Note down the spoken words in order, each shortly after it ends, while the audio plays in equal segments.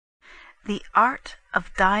The Art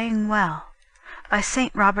of Dying Well by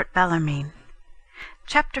St. Robert Bellarmine.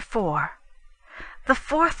 Chapter 4. The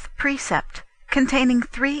fourth precept, containing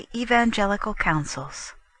 3 evangelical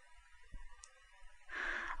counsels.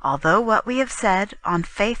 Although what we have said on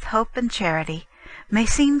faith, hope, and charity may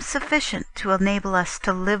seem sufficient to enable us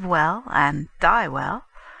to live well and die well,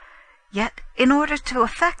 yet in order to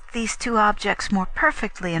effect these 2 objects more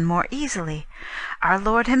perfectly and more easily, our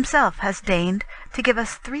Lord himself has deigned to give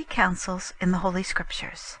us 3 counsels in the Holy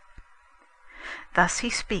Scriptures. Thus he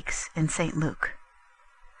speaks in St. Luke.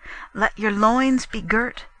 Let your loins be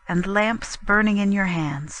girt and lamps burning in your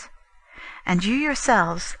hands, and you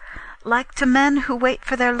yourselves like to men who wait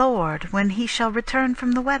for their Lord when he shall return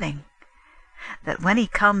from the wedding, that when he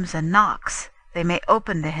comes and knocks, they may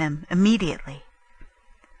open to him immediately.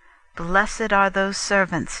 Blessed are those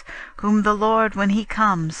servants whom the Lord, when he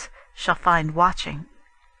comes, shall find watching.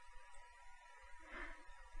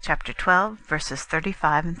 Chapter 12, verses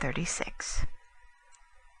 35 and 36.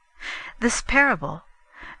 This parable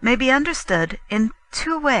may be understood in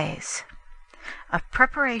 2 ways: of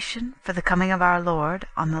preparation for the coming of our Lord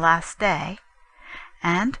on the last day,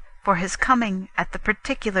 and for his coming at the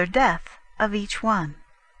particular death of each one.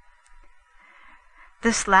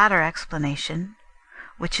 This latter explanation,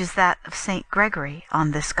 which is that of St. Gregory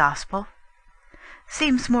on this gospel,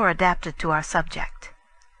 seems more adapted to our subject.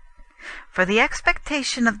 For the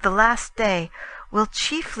expectation of the last day will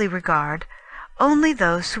chiefly regard only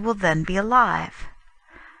those who will then be alive.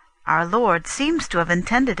 Our Lord seems to have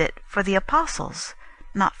intended it for the apostles,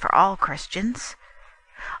 not for all Christians,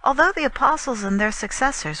 although the apostles and their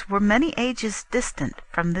successors were many ages distant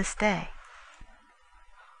from this day.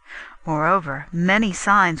 Moreover, many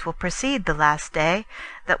signs will precede the last day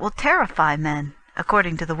that will terrify men,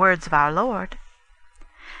 according to the words of our Lord.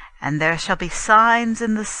 And there shall be signs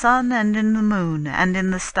in the sun and in the moon and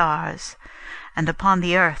in the stars, and upon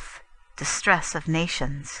the earth distress of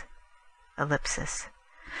nations. Ellipsis.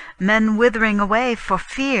 Men withering away for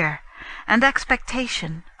fear and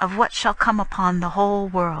expectation of what shall come upon the whole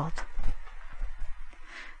world.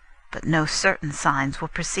 But no certain signs will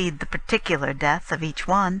precede the particular death of each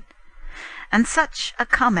one, and such a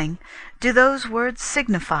coming do those words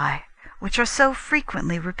signify which are so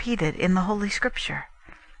frequently repeated in the Holy Scripture,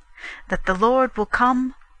 that the Lord will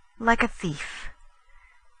come like a thief,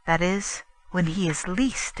 that is, when he is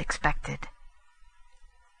least expected.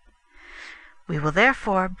 We will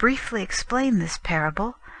therefore briefly explain this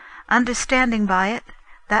parable, understanding by it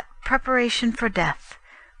that preparation for death,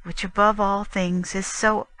 which above all things is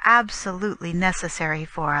so absolutely necessary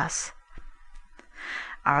for us.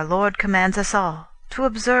 Our Lord commands us all to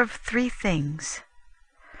observe 3 things.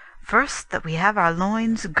 First, that we have our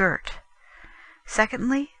loins girt.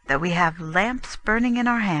 Secondly, that we have lamps burning in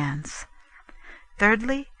our hands.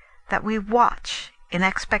 Thirdly, that we watch in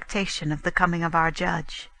expectation of the coming of our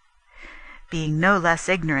Judge, being no less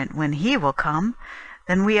ignorant when he will come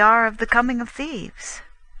than we are of the coming of thieves.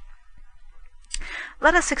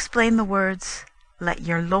 Let us explain the words, "Let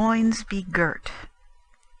your loins be girt."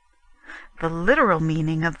 The literal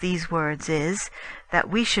meaning of these words is that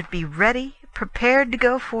we should be ready, prepared to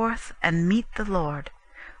go forth and meet the Lord,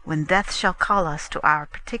 when death shall call us to our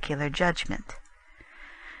particular judgment.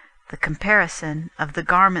 The comparison of the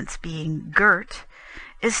garments being girt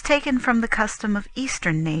is taken from the custom of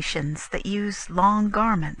Eastern nations that use long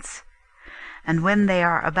garments, and when they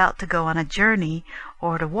are about to go on a journey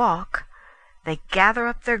or to walk, they gather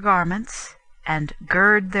up their garments and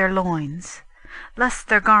gird their loins, lest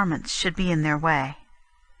their garments should be in their way.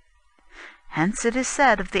 Hence it is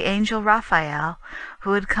said of the angel Raphael,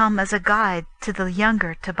 who had come as a guide to the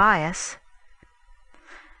younger Tobias,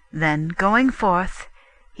 "Then going forth,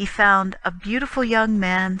 he found a beautiful young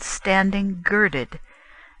man standing girded,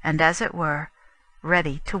 and as it were,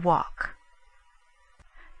 ready to walk."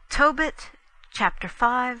 Tobit, chapter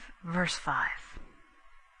 5, verse 5.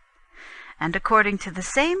 And according to the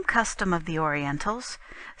same custom of the Orientals,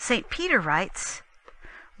 St. Peter writes,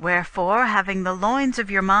 "Wherefore, having the loins of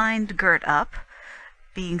your mind girt up,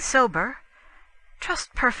 being sober,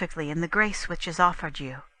 trust perfectly in the grace which is offered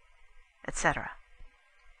you," etc.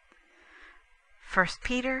 1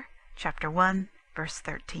 Peter chapter 1, verse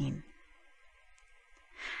 13.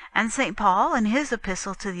 And St. Paul, in his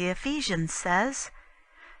epistle to the Ephesians, says,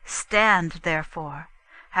 "Stand, therefore,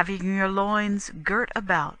 having your loins girt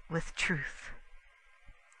about with truth."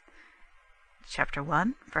 Chapter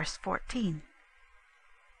 1, verse 14.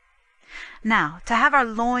 Now, to have our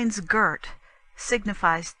loins girt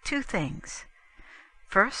signifies 2 things.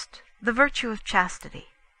 First, the virtue of chastity.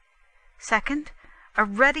 Second, a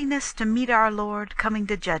readiness to meet our Lord coming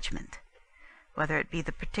to judgment. whether it be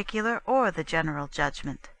the particular or the general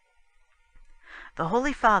judgment. The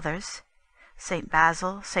Holy Fathers, St.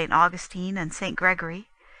 Basil, St. Augustine, and St. Gregory,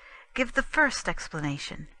 give the first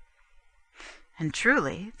explanation. And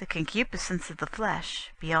truly, the concupiscence of the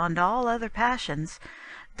flesh, beyond all other passions,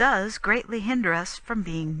 does greatly hinder us from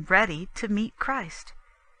being ready to meet Christ,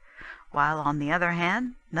 while, on the other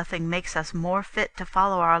hand, nothing makes us more fit to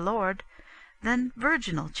follow our Lord than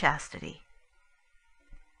virginal chastity.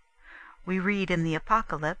 We read in the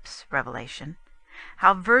Apocalypse, Revelation,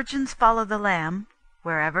 how virgins follow the Lamb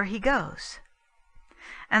wherever he goes.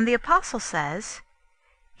 And the Apostle says,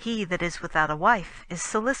 "He that is without a wife is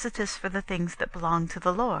solicitous for the things that belong to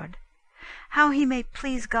the Lord, how he may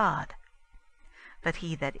please God. But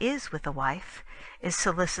he that is with a wife is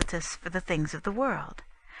solicitous for the things of the world,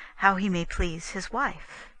 how he may please his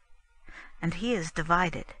wife. And he is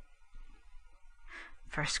divided."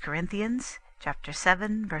 1 Corinthians chapter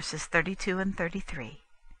 7, verses 32 and 33.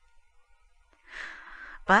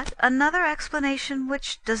 But another explanation,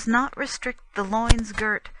 which does not restrict the loins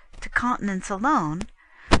girt to continence alone,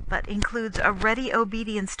 but includes a ready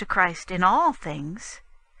obedience to Christ in all things,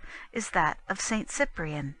 is that of St.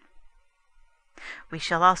 Cyprian. We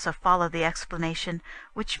shall also follow the explanation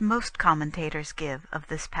which most commentators give of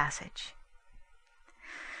this passage.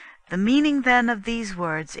 The meaning then of these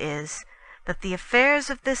words is that the affairs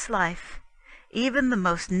of this life, even the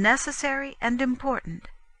most necessary and important,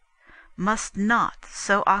 must not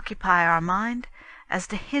so occupy our mind as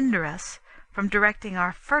to hinder us from directing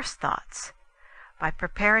our first thoughts by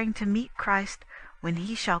preparing to meet Christ when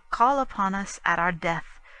he shall call upon us at our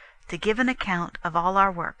death to give an account of all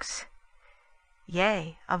our works,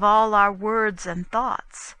 yea, of all our words and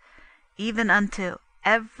thoughts, even unto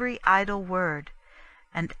every idle word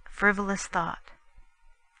and frivolous thought.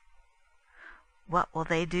 What will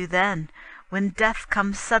they do then, when death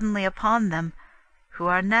comes suddenly upon them, who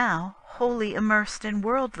are now wholly immersed in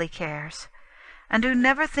worldly cares, and who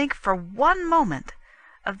never think for one moment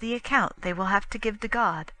of the account they will have to give to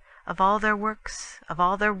God of all their works, of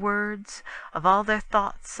all their words, of all their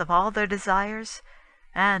thoughts, of all their desires,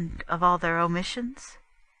 and of all their omissions?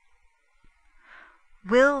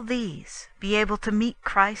 Will these be able to meet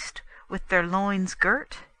Christ with their loins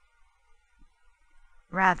girt?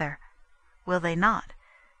 Rather, will they not,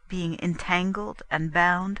 being entangled and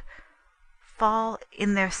bound, fall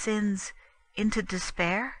in their sins into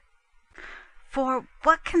despair? For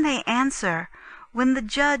what can they answer when the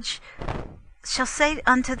judge shall say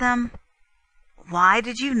unto them, "Why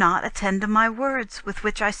did you not attend to my words, with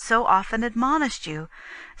which I so often admonished you,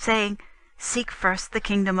 saying, Seek first the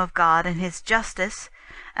kingdom of God and his justice,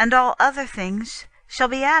 and all other things shall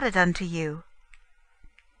be added unto you?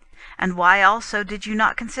 And why also did you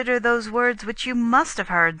not consider those words which you must have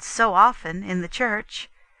heard so often in the church?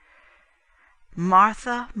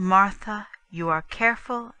 Martha, Martha, you are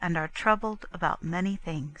careful and are troubled about many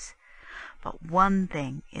things, but one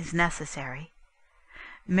thing is necessary.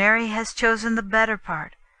 Mary has chosen the better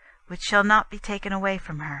part, which shall not be taken away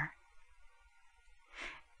from her."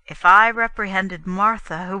 If I reprehended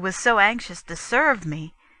Martha, who was so anxious to serve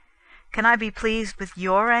me, can I be pleased with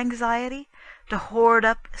your anxiety to hoard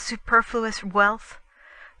up superfluous wealth,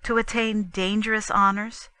 to attain dangerous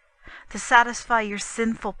honors, to satisfy your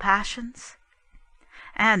sinful passions,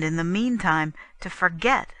 and in the meantime to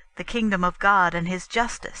forget the kingdom of God and his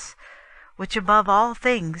justice, which above all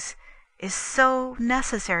things is so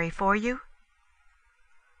necessary for you?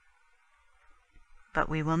 But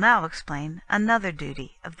we will now explain another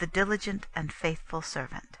duty of the diligent and faithful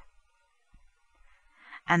servant.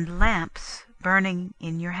 "And lamps burning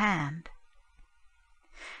in your hand."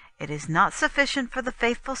 It is not sufficient for the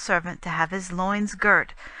faithful servant to have his loins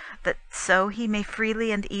girt, that so he may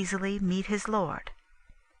freely and easily meet his Lord.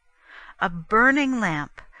 A burning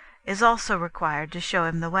lamp is also required to show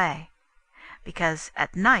him the way, because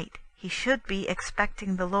at night he should be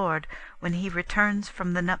expecting the Lord when he returns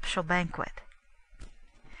from the nuptial banquet.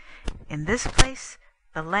 In this place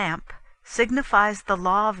the lamp signifies the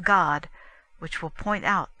law of God, which will point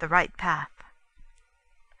out the right path.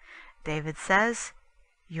 David says,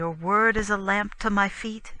 "Your word is a lamp to my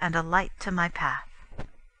feet and a light to my path."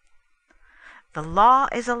 The law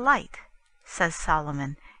is a light, says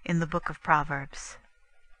Solomon in the book of Proverbs.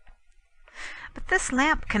 But this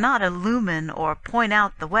lamp cannot illumine or point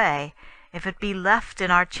out the way if it be left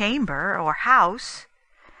in our chamber or house,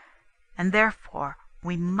 and therefore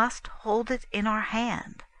we must hold it in our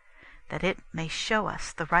hand, that it may show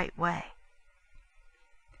us the right way.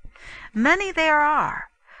 Many there are,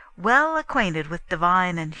 well acquainted with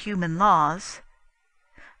divine and human laws,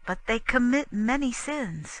 but they commit many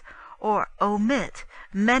sins, or omit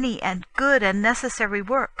many and good and necessary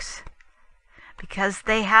works, because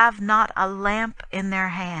they have not a lamp in their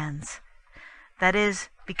hands, that is,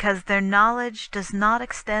 because their knowledge does not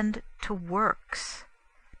extend to works.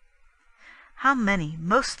 How many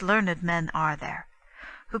most learned men are there,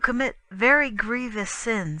 who commit very grievous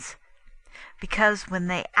sins, because when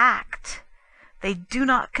they act, they do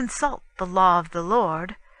not consult the law of the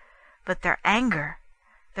Lord, but their anger,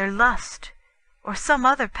 their lust, or some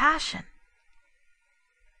other passion.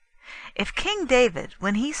 If King David,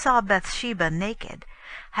 when he saw Bathsheba naked,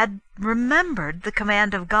 had remembered the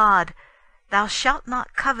command of God, "Thou shalt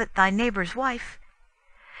not covet thy neighbor's wife,"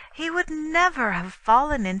 he would never have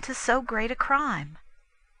fallen into so great a crime.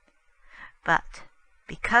 But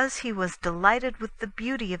because he was delighted with the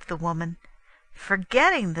beauty of the woman,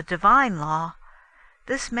 forgetting the divine law,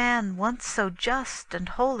 this man, once so just and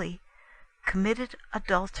holy, committed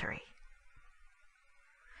adultery.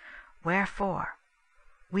 Wherefore,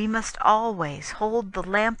 we must always hold the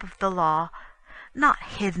lamp of the law not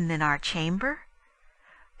hidden in our chamber,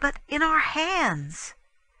 but in our hands,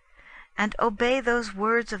 and obey those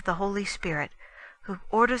words of the Holy Spirit, who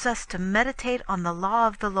orders us to meditate on the law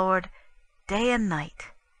of the Lord day and night,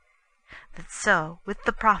 that so with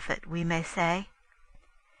the prophet we may say,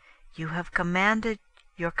 "You have commanded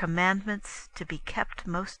your commandments to be kept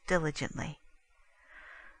most diligently.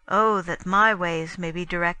 Oh, that my ways may be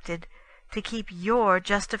directed to keep your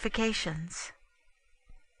justifications."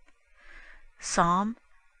 Psalm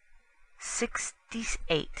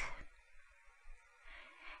 68.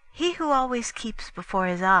 He who always keeps before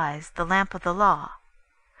his eyes the lamp of the law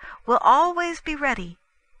will always be ready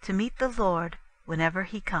to meet the Lord whenever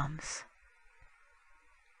he comes.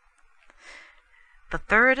 The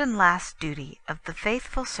third and last duty of the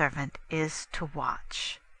faithful servant is to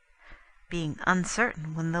watch, being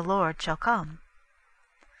uncertain when the Lord shall come.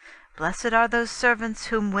 Blessed are those servants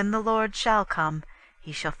whom, when the Lord shall come,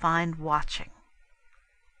 he shall find watching.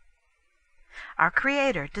 Our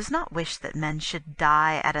Creator does not wish that men should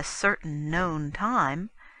die at a certain known time,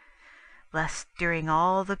 lest during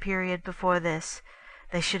all the period before this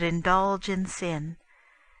they should indulge in sin,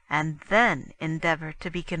 and then endeavor to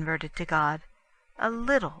be converted to God a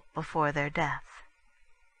little before their death.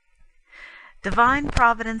 Divine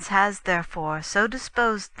Providence has therefore so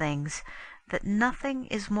disposed things that nothing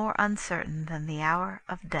is more uncertain than the hour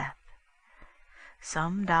of death.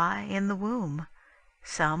 Some die in the womb,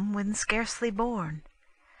 some when scarcely born,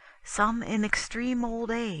 some in extreme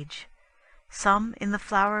old age, some in the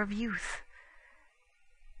flower of youth,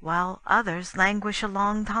 while others languish a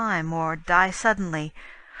long time, or die suddenly,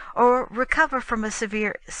 or recover from a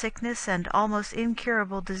severe sickness and almost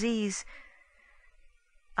incurable disease.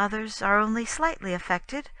 Others are only slightly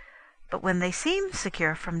affected, but when they seem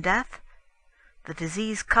secure from death, the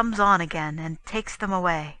disease comes on again and takes them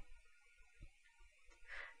away.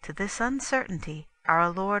 To this uncertainty our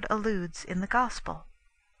Lord alludes in the Gospel.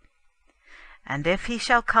 "And if he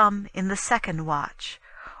shall come in the second watch,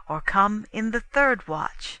 or come in the third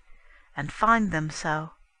watch, and find them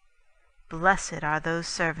so, blessed are those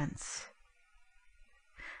servants.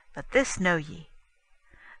 But this know ye,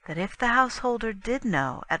 that if the householder did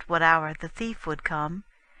know at what hour the thief would come,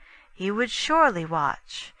 he would surely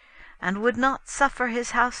watch, and would not suffer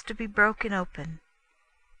his house to be broken open.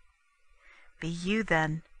 Be you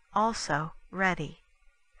then also ready,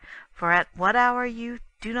 for at what hour you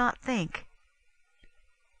do not think,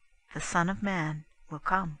 the Son of Man will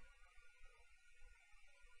come."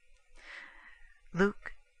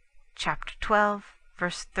 Luke chapter 12,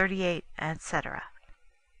 verse 38, etc.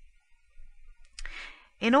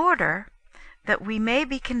 In order that we may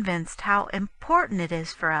be convinced how important it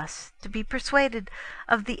is for us to be persuaded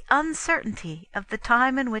of the uncertainty of the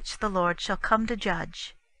time in which the Lord shall come to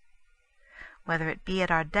judge, whether it be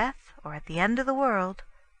at our death or at the end of the world,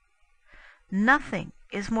 nothing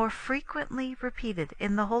is more frequently repeated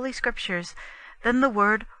in the Holy Scriptures than the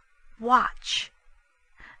word watch,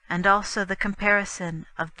 and also the comparison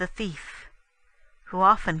of the thief, who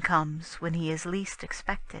often comes when he is least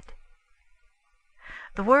expected.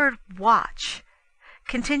 The word watch,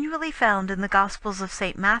 continually found in the Gospels of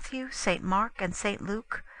St. Matthew, St. Mark, and St.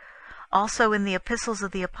 Luke, also in the Epistles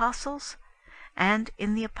of the Apostles, and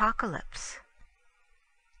in the Apocalypse.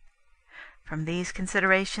 From these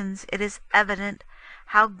considerations it is evident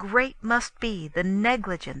how great must be the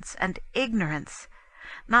negligence and ignorance,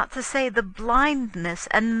 not to say the blindness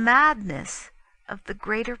and madness, of the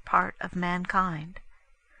greater part of mankind,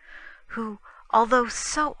 who, although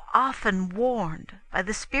so often warned by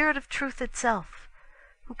the Spirit of truth itself,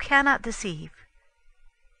 who cannot deceive,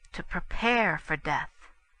 to prepare for death,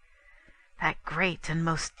 that great and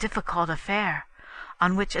most difficult affair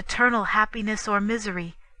on which eternal happiness or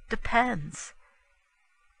misery depends.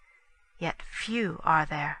 Yet few are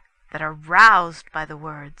there that are roused by the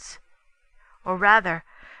words, or rather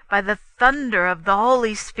by the thunder of the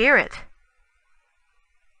Holy Spirit.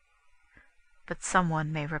 But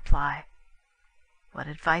someone may reply, "What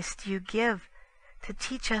advice do you give to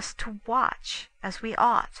teach us to watch as we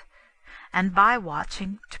ought, and by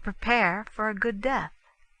watching to prepare for a good death?"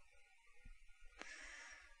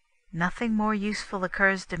 Nothing more useful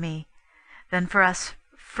occurs to me than for us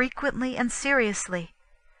frequently and seriously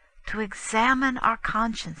to examine our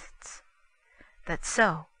conscience, that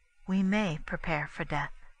so we may prepare for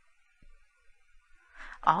death.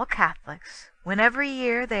 All Catholics, when every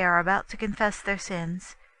year they are about to confess their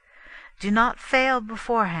sins, do not fail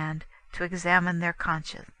beforehand to examine their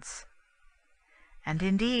conscience. And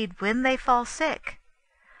indeed, when they fall sick,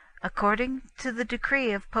 according to the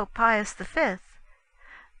decree of Pope Pius V,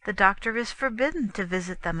 the doctor is forbidden to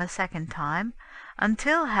visit them a second time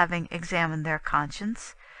until, having examined their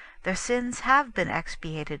conscience, their sins have been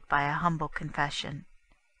expiated by a humble confession.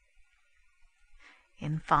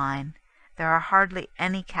 In fine, there are hardly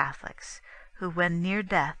any Catholics who, when near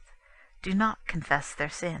death, do not confess their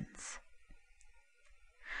sins.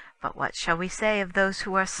 But what shall we say of those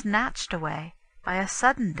who are snatched away by a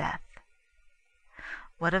sudden death?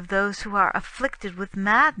 What of those who are afflicted with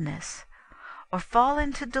madness, or fall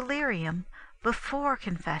into delirium before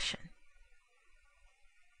confession?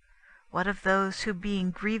 What of those who,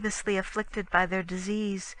 being grievously afflicted by their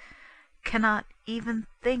disease, cannot even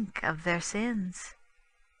think of their sins?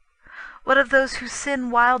 What of those who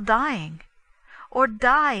sin while dying, or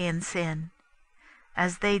die in sin,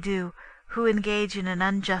 as they do who engage in an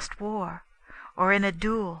unjust war, or in a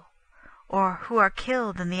duel, or who are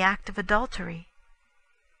killed in the act of adultery?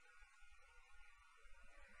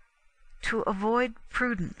 To avoid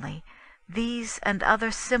prudently these and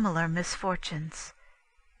other similar misfortunes,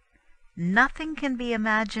 nothing can be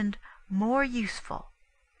imagined more useful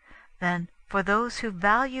than for those who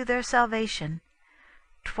value their salvation,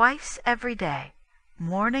 twice every day,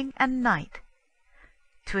 morning and night,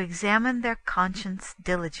 to examine their conscience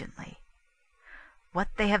diligently,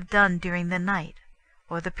 what they have done during the night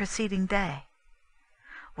or the preceding day,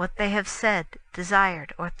 what they have said,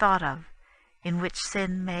 desired, or thought of, in which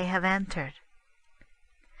sin may have entered.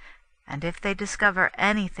 And if they discover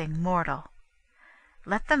anything mortal,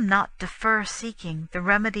 let them not defer seeking the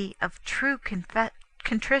remedy of true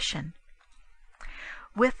contrition,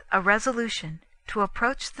 with a resolution to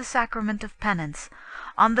approach the sacrament of penance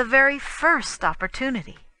on the very first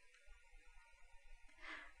opportunity.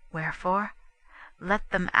 Wherefore, let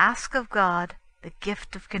them ask of God the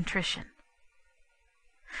gift of contrition.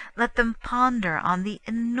 Let them ponder on the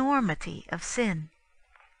enormity of sin.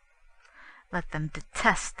 Let them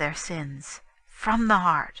detest their sins from the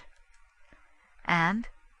heart, and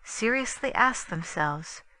seriously ask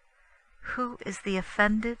themselves, who is the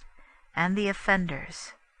offended and the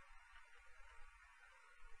offenders?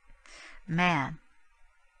 Man,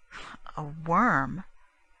 a worm,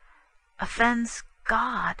 offends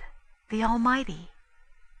God the Almighty.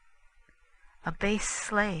 A base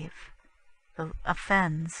slave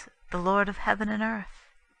offends the Lord of heaven and earth.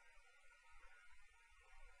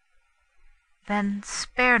 Then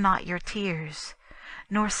spare not your tears,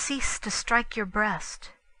 nor cease to strike your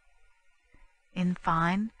breast. In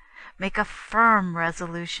fine, make a firm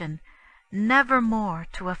resolution never more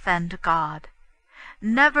to offend God,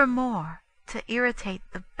 never more to irritate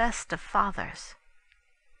the best of fathers.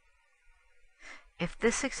 If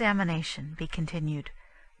this examination be continued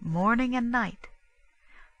morning and night,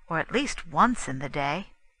 or at least once in the day,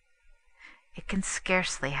 it can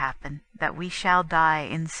scarcely happen that we shall die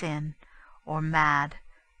in sin, or mad,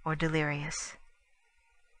 or delirious.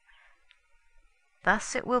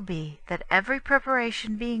 Thus it will be that every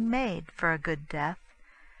preparation being made for a good death,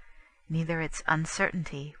 neither its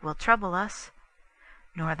uncertainty will trouble us,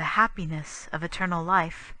 nor the happiness of eternal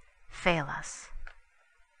life fail us.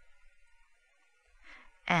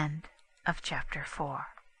 End of chapter 4.